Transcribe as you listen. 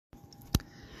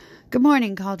Good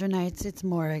morning, Cauldronites. It's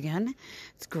Maura again.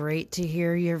 It's great to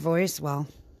hear your voice. Well,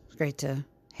 it's great to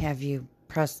have you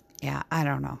press. Yeah, I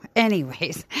don't know.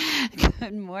 Anyways,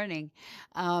 good morning.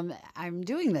 I'm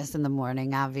doing this in the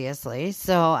morning, obviously.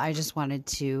 So I just wanted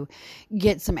to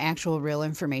get some actual real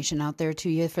information out there to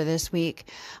you for this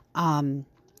week.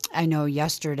 I know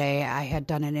yesterday I had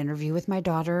done an interview with my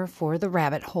daughter for The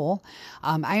Rabbit Hole.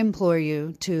 I implore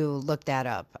you to look that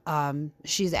up.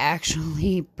 She's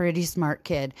actually a pretty smart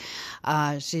kid.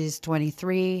 She's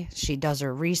 23. She does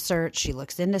her research. She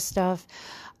looks into stuff.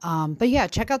 But yeah,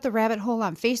 check out The Rabbit Hole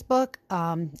on Facebook.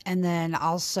 And then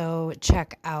also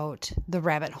check out The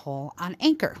Rabbit Hole on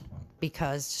Anchor,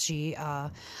 because she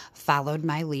followed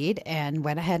my lead and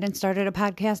went ahead and started a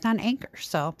podcast on Anchor.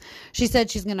 So she said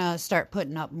she's going to start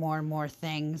putting up more and more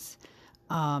things.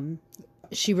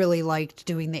 She really liked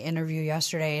doing the interview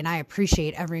yesterday, and I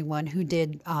appreciate everyone who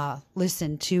did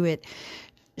listen to it.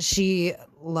 She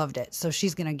loved it. So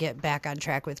she's going to get back on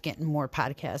track with getting more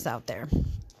podcasts out there.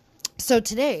 So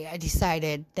today I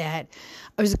decided that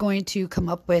I was going to come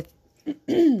up with,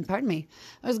 pardon me,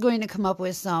 I was going to come up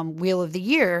with some Wheel of the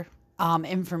Year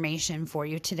information for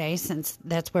you today, since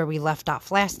that's where we left off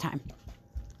last time.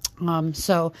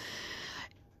 So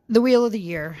the Wheel of the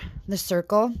Year, the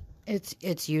circle,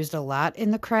 it's used a lot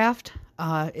in the craft.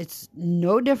 It's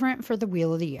no different for the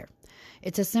Wheel of the Year.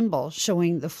 It's a symbol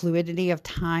showing the fluidity of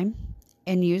time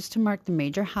and used to mark the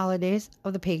major holidays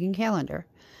of the pagan calendar.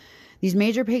 These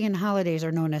major pagan holidays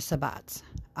are known as Sabbats,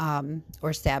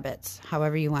 or Sabbats,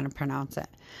 however you want to pronounce it.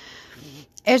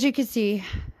 As you can see,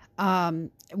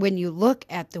 when you look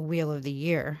at the Wheel of the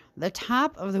Year, the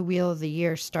top of the Wheel of the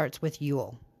Year starts with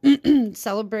Yule,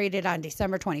 celebrated on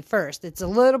December 21st. It's a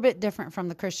little bit different from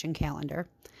the Christian calendar.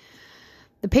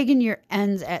 The pagan year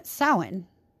ends at Samhain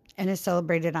and is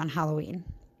celebrated on Halloween.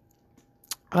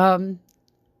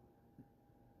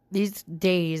 These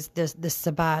days, the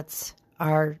Sabbats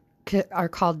are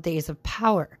called days of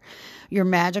power. Your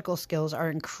magical skills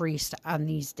are increased on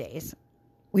these days.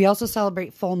 We also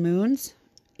celebrate full moons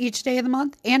each day of the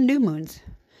month and new moons.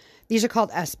 These are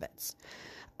called Esbats.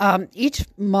 Each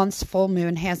month's full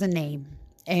moon has a name,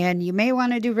 and you may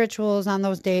want to do rituals on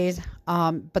those days,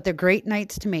 but they're great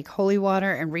nights to make holy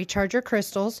water and recharge your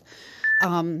crystals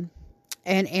and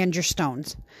your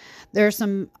stones. There's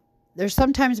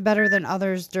sometimes better than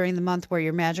others during the month where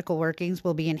your magical workings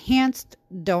will be enhanced.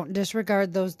 Don't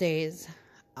disregard those days.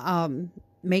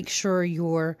 Make sure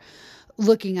you're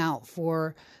looking out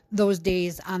for those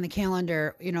days on the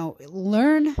calendar.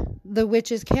 Learn the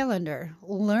witch's calendar.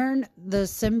 Learn the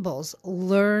symbols.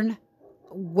 Learn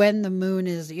when the moon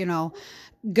is,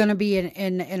 going to be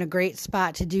in a great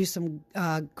spot to do some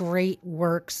great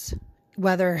works,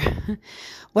 whether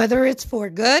it's for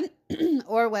good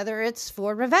or whether it's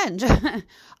for revenge.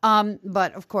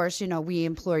 But of course, we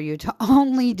implore you to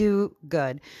only do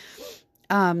good.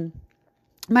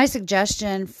 My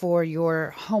suggestion for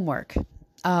your homework,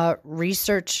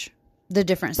 research the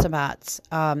different Sabbats.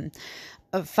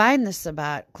 Find the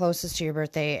Sabbat closest to your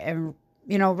birthday and,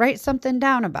 write something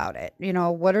down about it.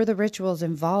 What are the rituals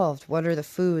involved? What are the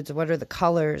foods? What are the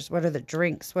colors? What are the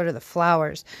drinks? What are the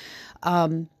flowers?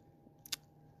 And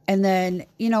then,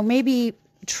 maybe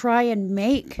try and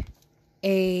make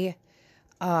a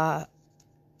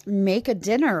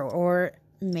dinner, or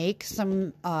make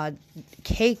some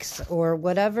cakes, or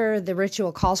whatever the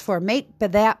ritual calls for. Make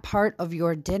that part of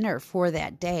your dinner for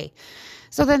that day.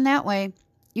 So then that way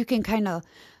you can kind of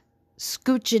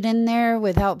scooch it in there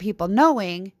without people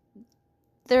knowing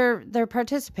they're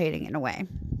participating in a way.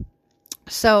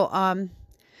 So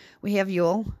we have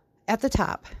Yule at the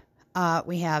top.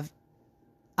 We have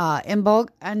Imbolc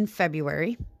in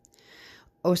February,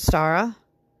 Ostara,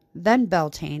 then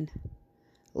Beltane,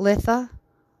 Litha,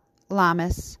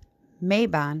 Lammas,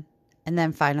 Mabon, and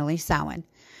then finally Samhain.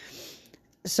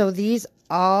 So these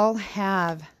all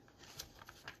have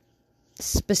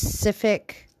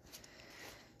specific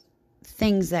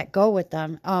things that go with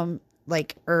them,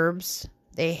 like herbs.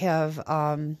 They have,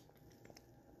 oh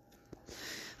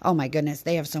my goodness,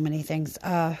 they have so many things.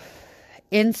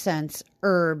 Incense,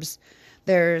 herbs.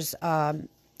 There's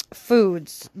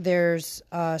foods. There's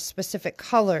specific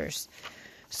colors.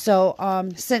 So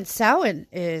since Samhain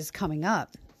is coming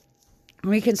up,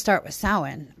 we can start with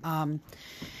Samhain.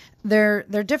 They're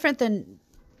different than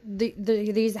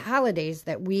these holidays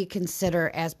that we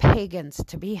consider as pagans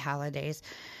to be holidays.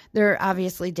 They're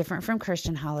obviously different from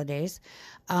Christian holidays.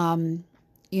 And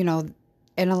a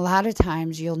lot of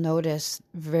times you'll notice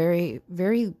very,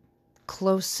 very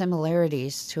close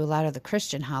similarities to a lot of the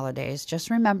Christian holidays. Just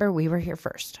remember, we were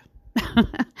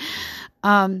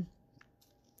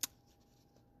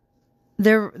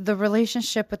The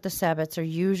relationship with the Sabbats are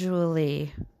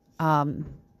usually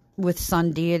with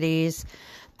sun deities,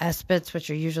 Esbats,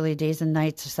 which are usually days and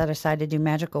nights set aside to do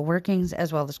magical workings,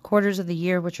 as well as quarters of the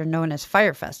year, which are known as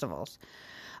fire festivals.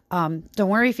 Don't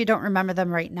worry if you don't remember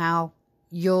them right now.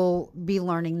 You'll be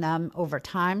learning them over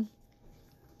time.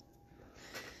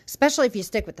 Especially if you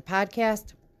stick with the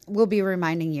podcast, we'll be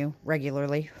reminding you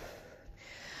regularly.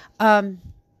 Samhain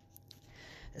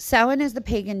is the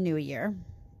pagan New Year.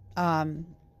 In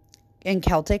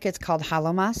Celtic, it's called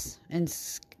Hallowmas.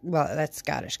 That's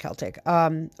Scottish Celtic.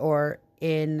 Or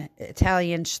in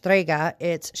Italian, Strega,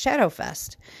 it's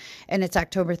Shadowfest. And it's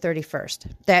October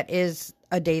 31st. That is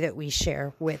a day that we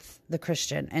share with the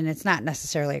Christian. And it's not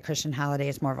necessarily a Christian holiday.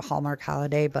 It's more of a Hallmark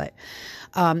holiday. But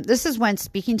this is when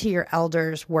speaking to your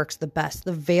elders works the best.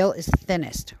 The veil is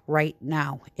thinnest right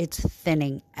now. It's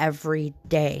thinning every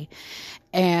day.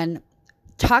 And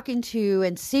talking to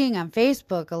and seeing on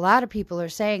Facebook, a lot of people are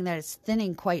saying that it's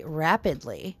thinning quite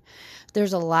rapidly.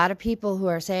 There's a lot of people who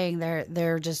are saying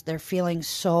they're feeling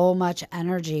so much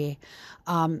energy,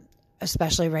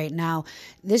 especially right now.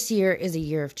 This year is a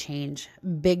year of change,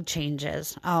 big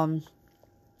changes. I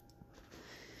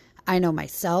know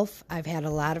myself, I've had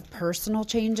a lot of personal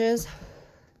changes.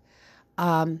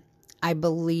 I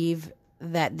believe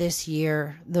that this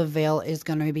year the veil is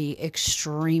going to be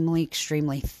extremely,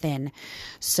 extremely thin.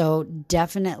 So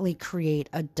definitely create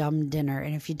a dumb dinner.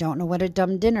 And if you don't know what a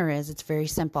dumb dinner is, it's very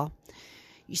simple.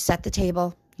 You set the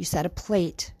table, you set a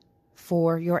plate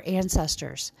for your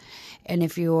ancestors. And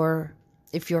if your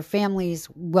family's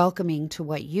welcoming to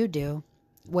what you do,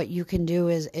 what you can do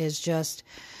is just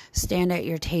stand at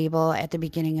your table at the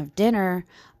beginning of dinner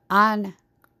on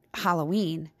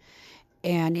Halloween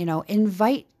and,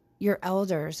 invite your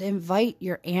elders, invite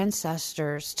your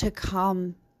ancestors to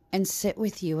come and sit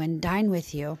with you and dine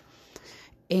with you.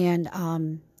 And,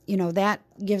 that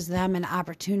gives them an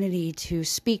opportunity to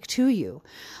speak to you,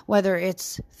 whether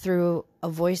it's through a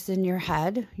voice in your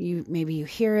head. Maybe you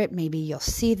hear it, maybe you'll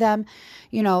see them.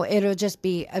 It'll just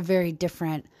be a very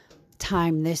different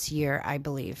time this year, I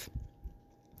believe.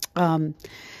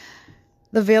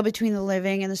 The veil between the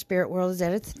living and the spirit world is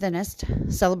at its thinnest.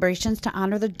 Celebrations to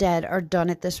honor the dead are done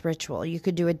at this ritual. You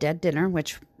could do a dead dinner,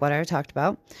 what I talked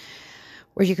about,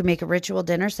 or you could make a ritual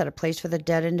dinner, set a place for the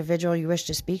dead individual you wish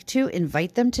to speak to,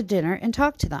 invite them to dinner, and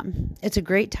talk to them. It's a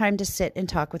great time to sit and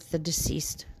talk with the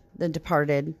deceased, the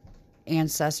departed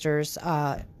ancestors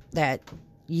that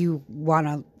you want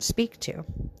to speak to.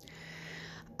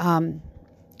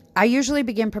 I usually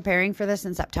begin preparing for this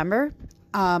in September.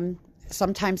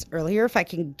 Sometimes earlier if I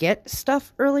can get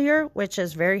stuff earlier, which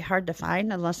is very hard to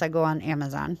find unless I go on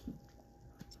Amazon.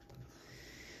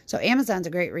 So Amazon's a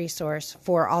great resource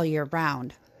for all year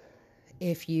round.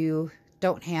 If you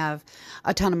don't have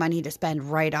a ton of money to spend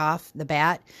right off the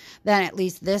bat, then at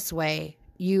least this way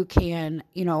you can,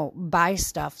 buy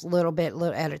stuff little bit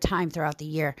at a time throughout the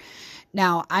year.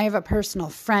 Now, I have a personal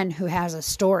friend who has a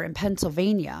store in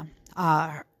Pennsylvania.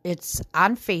 It's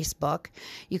on Facebook.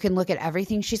 You can look at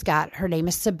everything she's got. Her name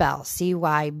is Cybele,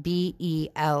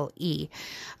 Cybele.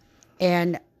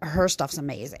 And her stuff's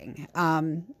amazing.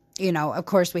 Of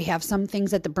course, we have some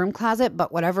things at the broom closet,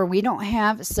 but whatever we don't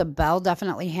have, Cybele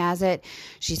definitely has it.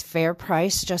 She's fair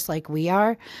priced, just like we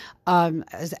are.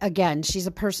 Again, she's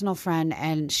a personal friend,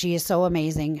 and she is so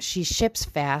amazing. She ships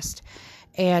fast,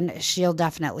 and she'll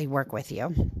definitely work with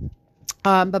you.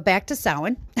 But back to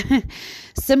Samhain.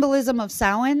 Symbolism of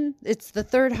Samhain, it's the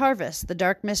third harvest, the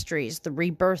dark mysteries, the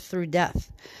rebirth through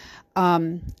death.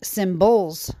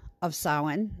 Symbols of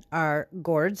Samhain are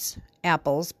gourds,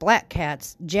 apples, black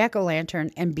cats,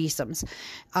 jack-o'-lantern, and besoms.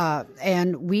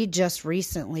 And we just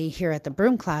recently here at the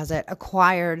Broom Closet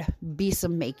acquired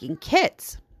besom making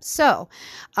kits. So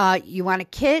you want a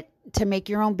kit to make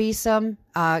your own besom,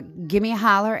 give me a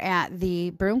holler at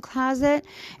the Broom Closet,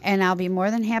 and I'll be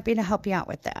more than happy to help you out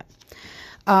with that.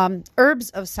 Herbs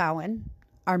of Samhain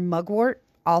are mugwort,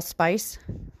 allspice,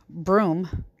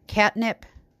 broom, catnip,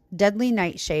 deadly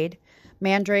nightshade,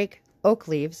 mandrake, oak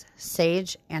leaves,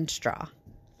 sage, and straw.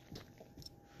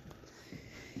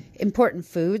 Important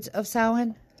foods of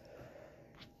Samhain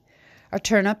are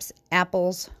turnips,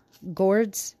 apples,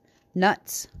 gourds,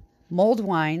 nuts, mulled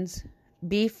wines,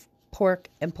 beef, pork,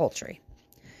 and poultry.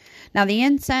 Now the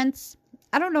incense,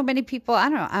 I don't know many people, I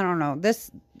don't know.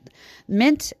 This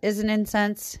mint is an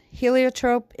incense,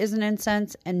 heliotrope is an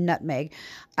incense, and nutmeg.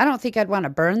 I don't think I'd want to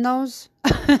burn those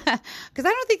because I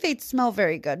don't think they'd smell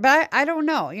very good. But I don't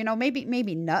know.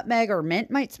 Maybe nutmeg or mint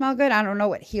might smell good. I don't know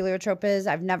what heliotrope is.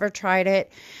 I've never tried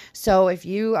it. So if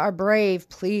you are brave,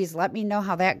 please let me know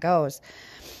how that goes.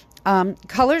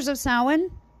 Colors of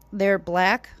Samhain, they're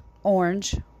black,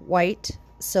 orange, white,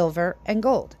 silver, and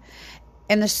gold.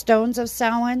 And the stones of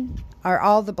Samhain are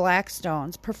all the black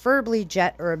stones, preferably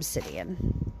jet or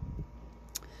obsidian.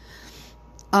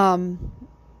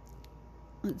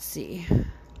 Let's see.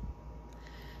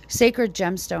 Sacred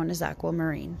gemstone is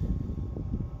aquamarine.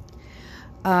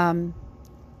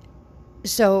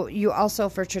 So you also,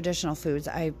 for traditional foods,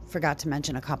 I forgot to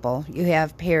mention a couple. You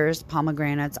have pears,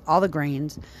 pomegranates, all the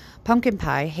grains, pumpkin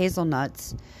pie,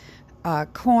 hazelnuts,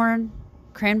 corn,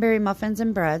 cranberry muffins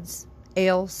and breads,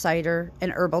 ale, cider,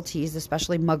 and herbal teas,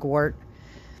 especially mugwort.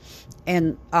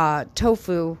 And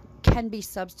tofu can be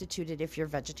substituted if you're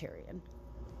vegetarian.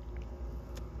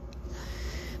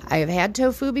 I have had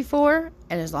tofu before,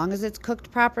 and as long as it's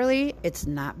cooked properly, it's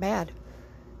not bad.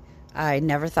 I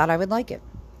never thought I would like it.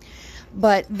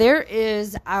 But there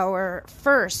is our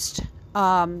first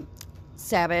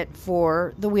Sabbath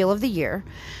for the Wheel of the Year.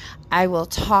 I will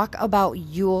talk about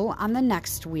Yule on the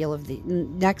next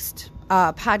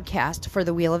podcast for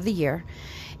the Wheel of the Year,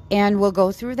 and we'll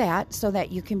go through that so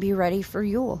that you can be ready for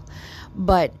Yule.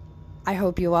 But I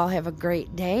hope you all have a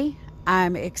great day.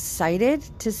 I'm excited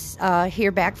to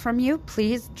hear back from you.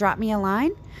 Please drop me a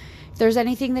line. If there's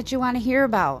anything that you want to hear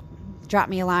about, drop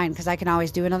me a line because I can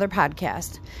always do another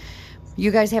podcast.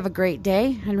 You guys have a great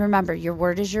day. And remember, your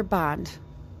word is your bond.